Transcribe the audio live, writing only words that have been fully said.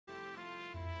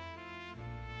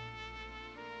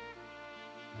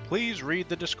Please read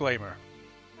the disclaimer.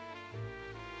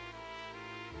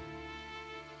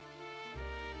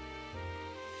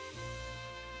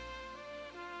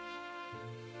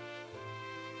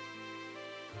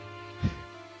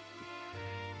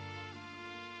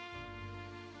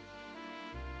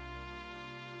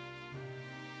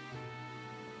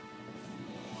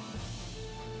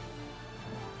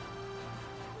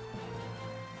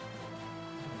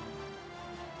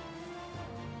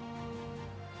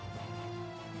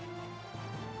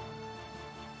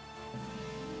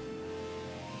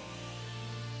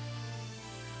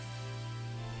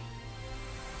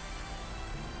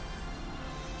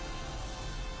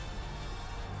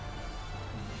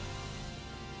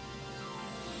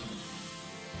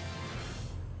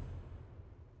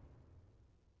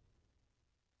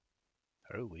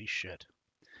 Holy shit.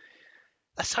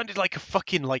 That sounded like a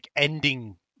fucking, like,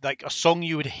 ending, like a song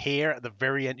you would hear at the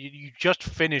very end. You just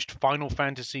finished Final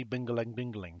Fantasy Bingaling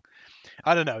Bingaling.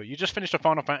 I don't know. You just finished a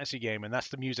Final Fantasy game, and that's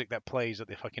the music that plays at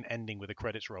the fucking ending with the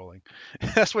credits rolling.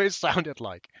 That's what it sounded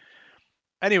like.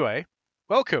 Anyway,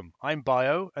 welcome. I'm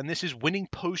Bio, and this is Winning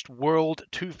Post World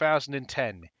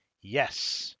 2010.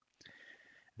 Yes.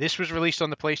 This was released on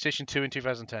the PlayStation 2 in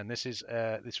 2010. This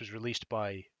was released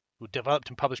by, developed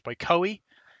and published by Koei.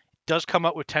 Does come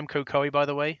up with Temco Koei, by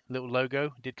the way. Little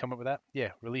logo did come up with that.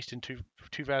 Yeah, released in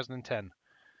 2010.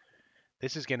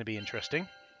 This is going to be interesting.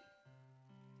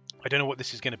 I don't know what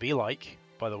this is going to be like,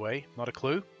 by the way. Not a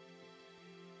clue.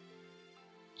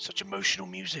 Such emotional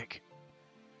music.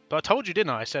 But I told you, didn't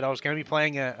I? I said I was going to be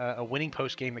playing a Winning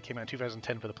Post game that came out in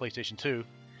 2010 for the PlayStation 2.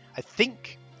 I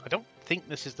don't think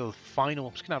this is the final.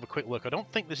 I'm just going to have a quick look. I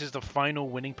don't think this is the final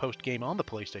Winning Post game on the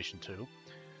PlayStation 2.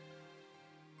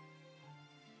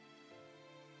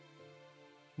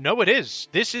 No, it is.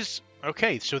 This is...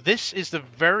 Okay, so this is the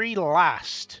very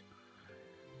last...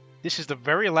 This is the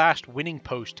very last Winning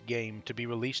Post game to be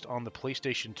released on the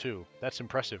PlayStation 2. That's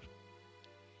impressive.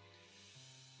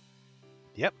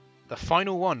 Yep, the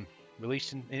final one,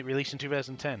 released in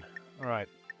 2010. All right,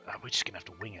 we're just gonna have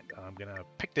to wing it. I'm gonna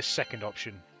pick this second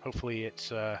option. Hopefully,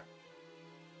 it's okay.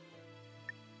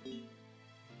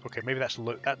 Maybe that's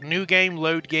that new game,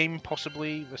 load game,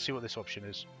 possibly. Let's see what this option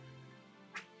is.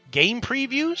 Game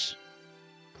previews,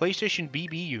 PlayStation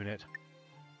BB unit,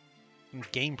 and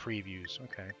game previews.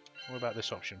 Okay, what about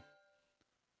this option?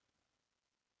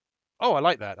 Oh, I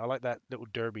like that. I like that little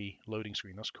derby loading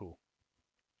screen. That's cool.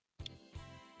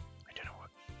 I don't know what.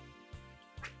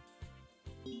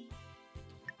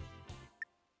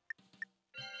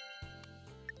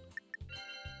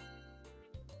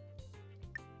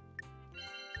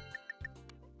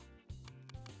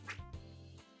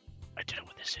 I don't know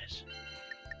what this is.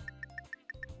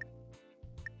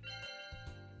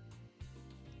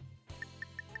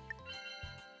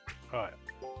 All right.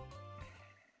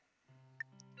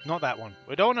 Not that one.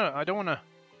 I don't wanna.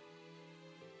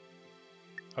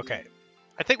 Okay.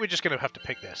 I think we're just gonna have to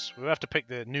pick this. We'll have to pick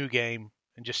the new game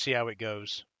and just see how it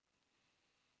goes.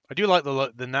 I do like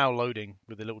the now loading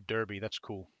with the little derby. That's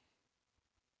cool.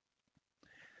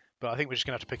 But I think we're just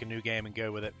gonna have to pick a new game and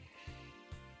go with it.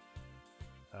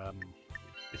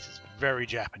 This is very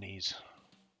Japanese.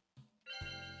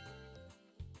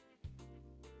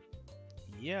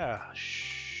 Yeah.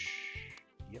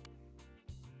 Yep.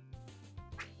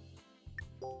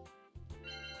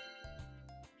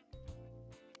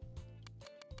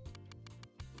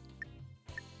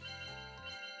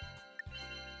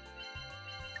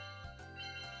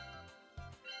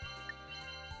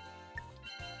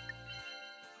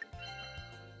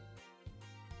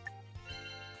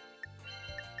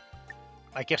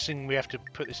 I'm guessing we have to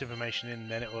put this information in,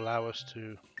 then it will allow us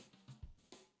to...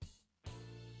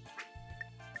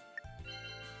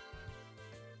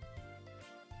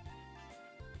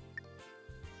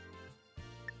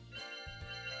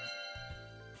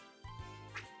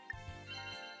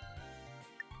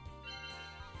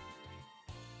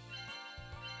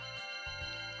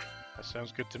 That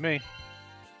sounds good to me.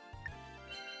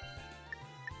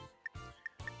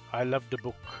 I love the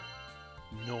book.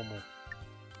 Normal.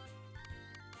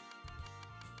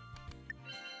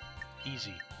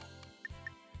 Easy.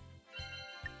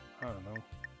 I don't know.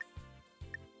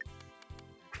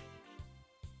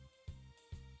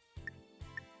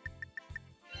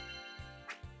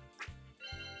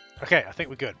 Okay, I think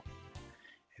we're good.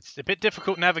 It's a bit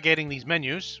difficult navigating these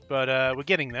menus, but we're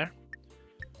getting there.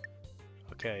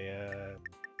 Okay,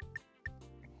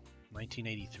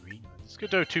 1983. Let's go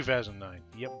to 2009.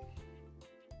 Yep.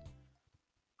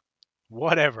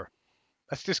 Whatever.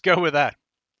 Let's just go with that.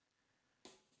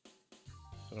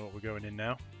 Don't know what we're going in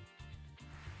now.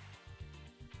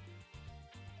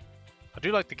 I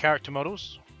do like the character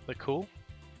models. They're cool.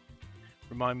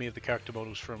 Remind me of the character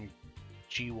models from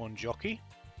G1 Jockey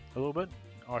a little bit.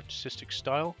 Artistic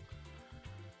style.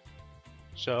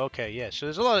 So, okay, yeah. So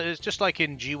there's a lot. It's just like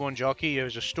in G1 Jockey.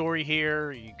 There's a story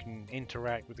here. You can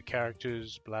interact with the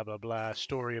characters. Blah blah blah.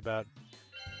 Story about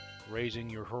raising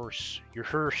your horse. Your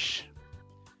hearse.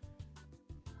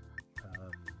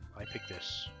 I pick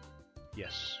this.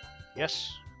 Yes.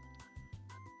 Yes.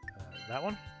 That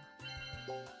one.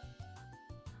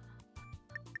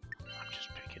 I'm just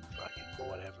picking fucking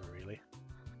whatever, really.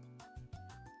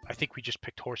 I think we just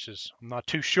picked horses. I'm not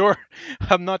too sure.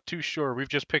 I'm not too sure. We've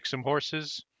just picked some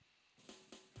horses.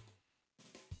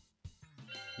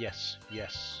 Yes.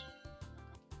 Yes.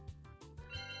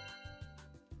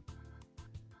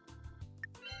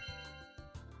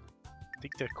 I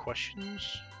think they're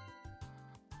questions.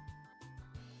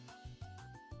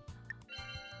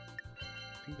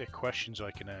 I think they're questions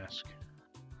I can ask.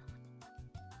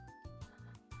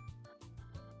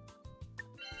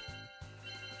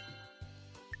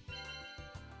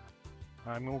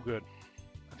 I'm all good.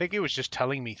 I think it was just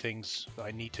telling me things that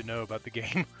I need to know about the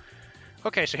game.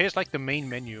 Okay, so here's like the main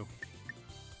menu.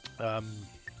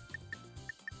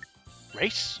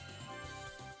 Race?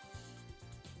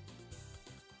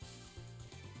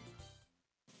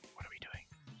 What are we doing?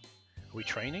 Are we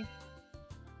training?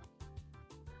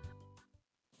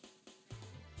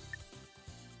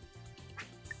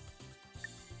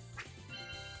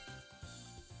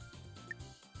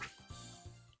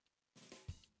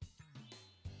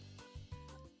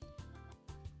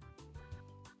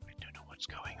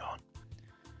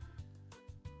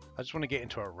 I just want to get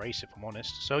into a race, if I'm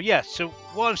honest. So yeah, so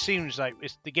what it seems like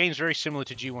is the game's very similar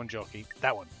to G1 Jockey.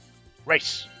 That one.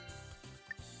 Race.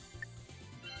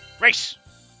 Race!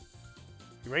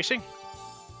 You racing?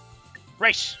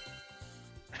 Race!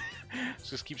 Let's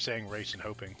just keep saying race and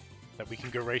hoping that we can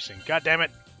go racing. God damn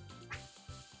it!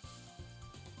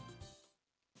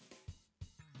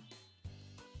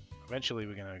 Eventually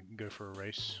we're gonna go for a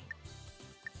race.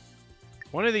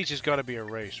 One of these has got to be a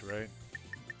race, right?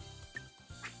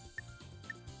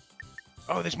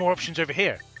 Oh, there's more options over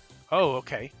here. Oh,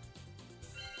 okay.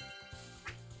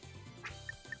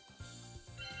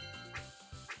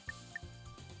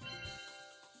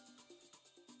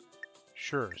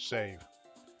 Sure, save.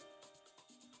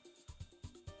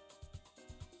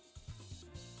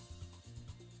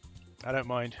 I don't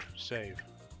mind. Save.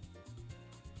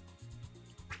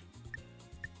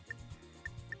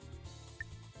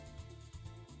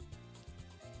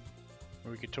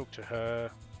 Or we could talk to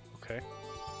her. Okay.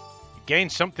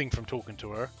 Gain something from talking to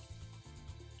her.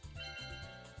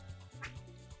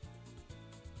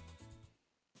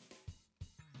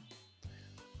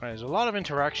 Alright, there's a lot of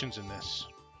interactions in this.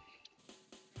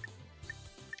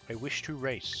 I wish to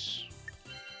race.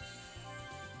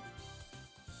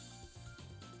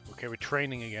 Okay, we're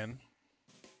training again.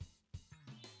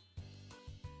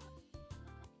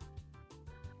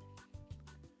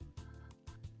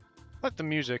 I like the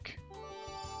music.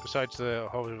 Besides the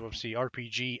obviously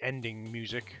RPG ending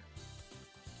music.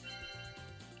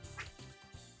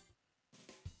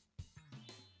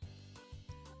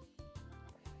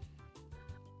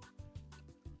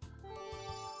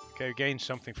 Okay, gain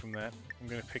something from that. I'm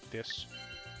gonna pick this.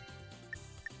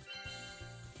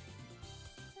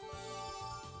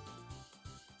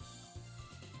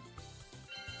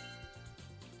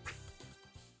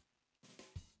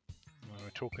 We're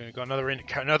talking. We've got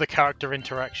another character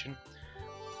interaction.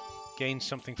 Gain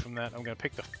something from that. I'm going to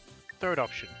pick the third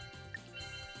option.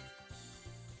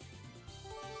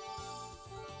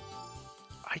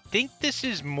 I think this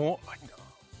is more...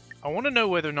 I want to know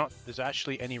whether or not there's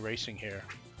actually any racing here.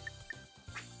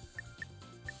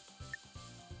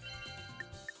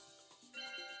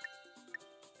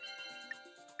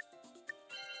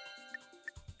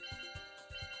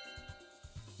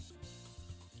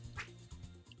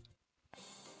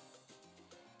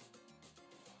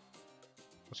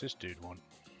 What's this dude want?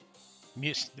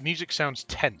 The music sounds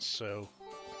tense, so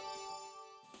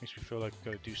makes me feel like I've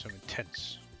got to do something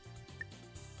tense.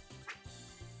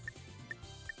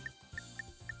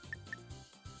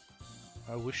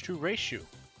 I wish to race you.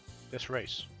 Let's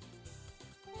race.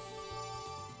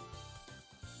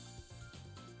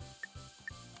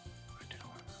 I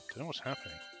don't know what's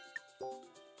happening.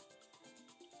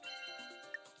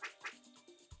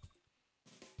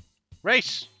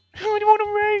 Race! I don't want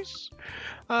to race!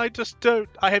 I just don't.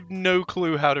 I have no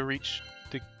clue how to reach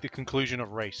the conclusion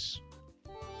of race.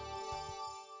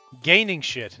 Gaining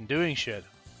shit and doing shit.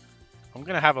 I'm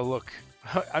gonna have a look.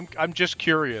 I'm just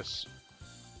curious.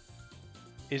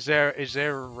 Is there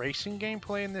a racing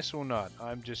gameplay in this or not?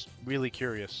 I'm just really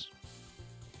curious.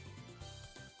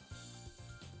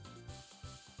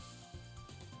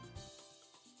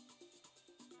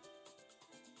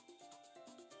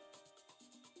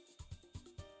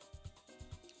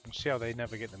 See how they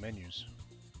navigate the menus.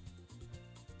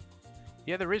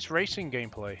 Yeah, there is racing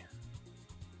gameplay.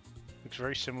 Looks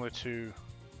very similar to...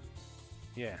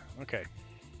 Yeah, okay.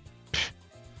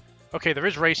 Okay, there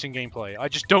is racing gameplay. I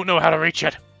just don't know how to reach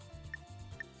it.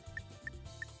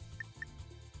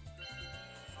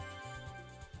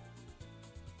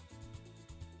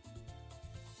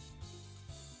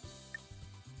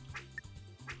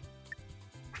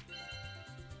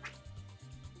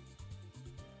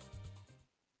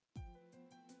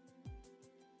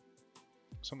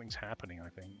 Something's happening, I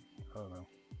think. I don't know.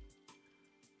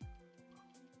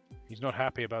 He's not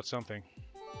happy about something.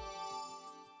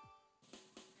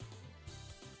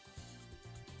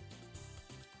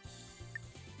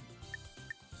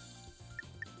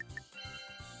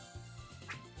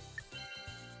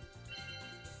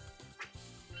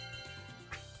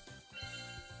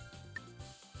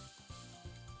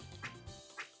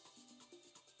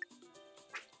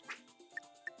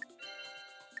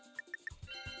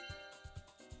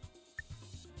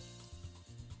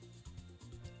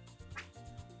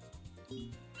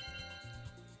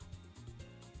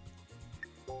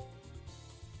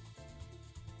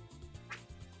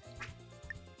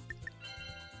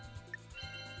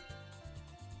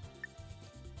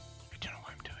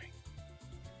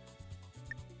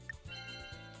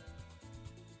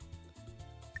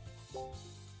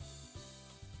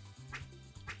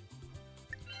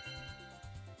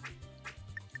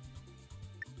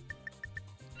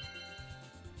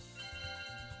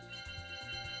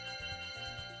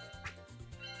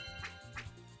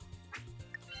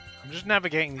 I'm just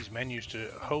navigating these menus to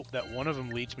hope that one of them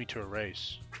leads me to a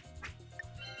race.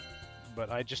 But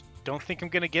I just don't think I'm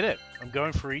gonna get it. I'm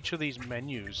going for each of these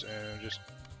menus and just...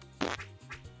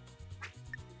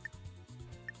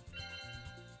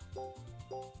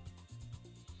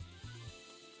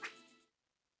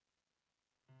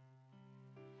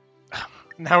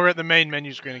 Now we're at the main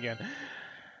menu screen again.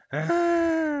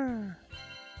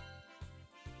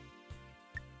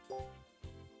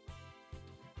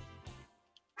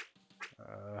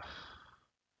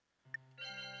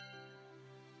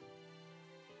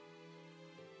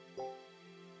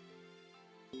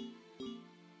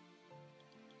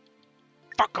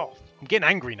 Fuck off! I'm getting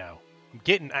angry now. I'm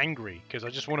getting angry because I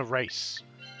just want to race.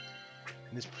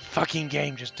 And this fucking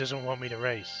game just doesn't want me to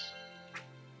race.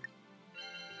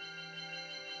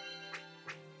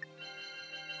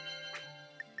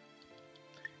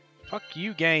 Fuck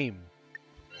you, game.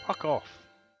 Fuck off.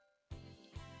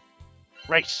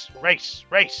 Race! Race!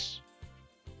 Race!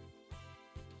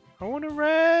 I want to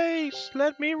race!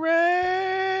 Let me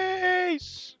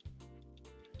race!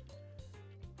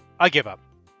 I give up.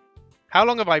 How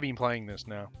long have I been playing this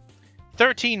now?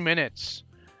 13 minutes,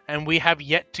 and we have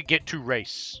yet to get to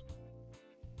race.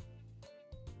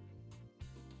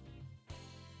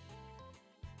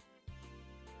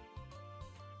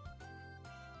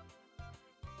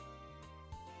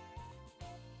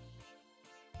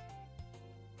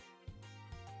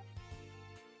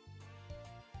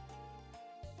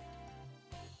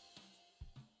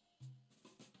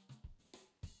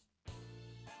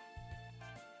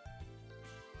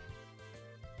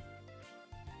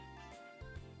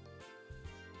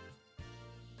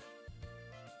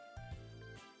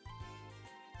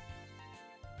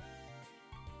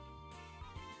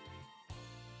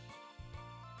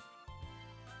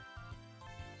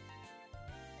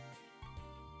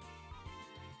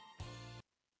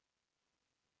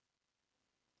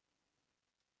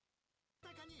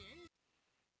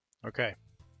 Okay.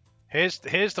 Here's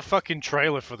the fucking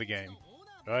trailer for the game,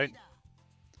 right?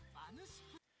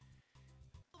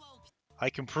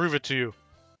 I can prove it to you.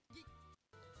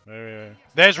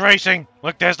 There's racing!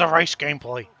 Look, there's the race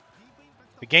gameplay.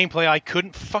 The gameplay I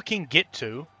couldn't fucking get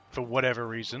to, for whatever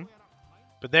reason.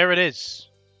 But there it is.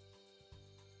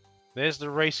 There's the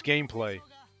race gameplay.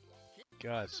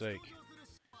 God's sake.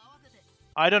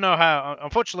 I don't know how,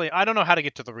 unfortunately, I don't know how to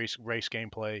get to the race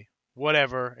gameplay.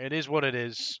 Whatever, it is what it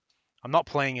is. I'm not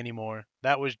playing anymore.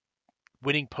 That was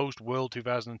winning post-World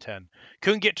 2010.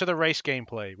 Couldn't get to the race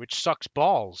gameplay, which sucks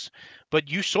balls. But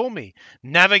you saw me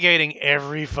navigating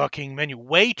every fucking menu.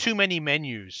 Way too many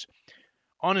menus.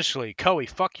 Honestly, Koei,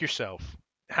 fuck yourself.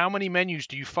 How many menus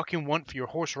do you fucking want for your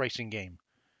horse racing game?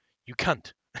 You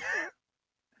cunt.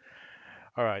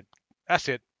 Alright, that's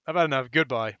it. I've had enough.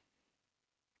 Goodbye.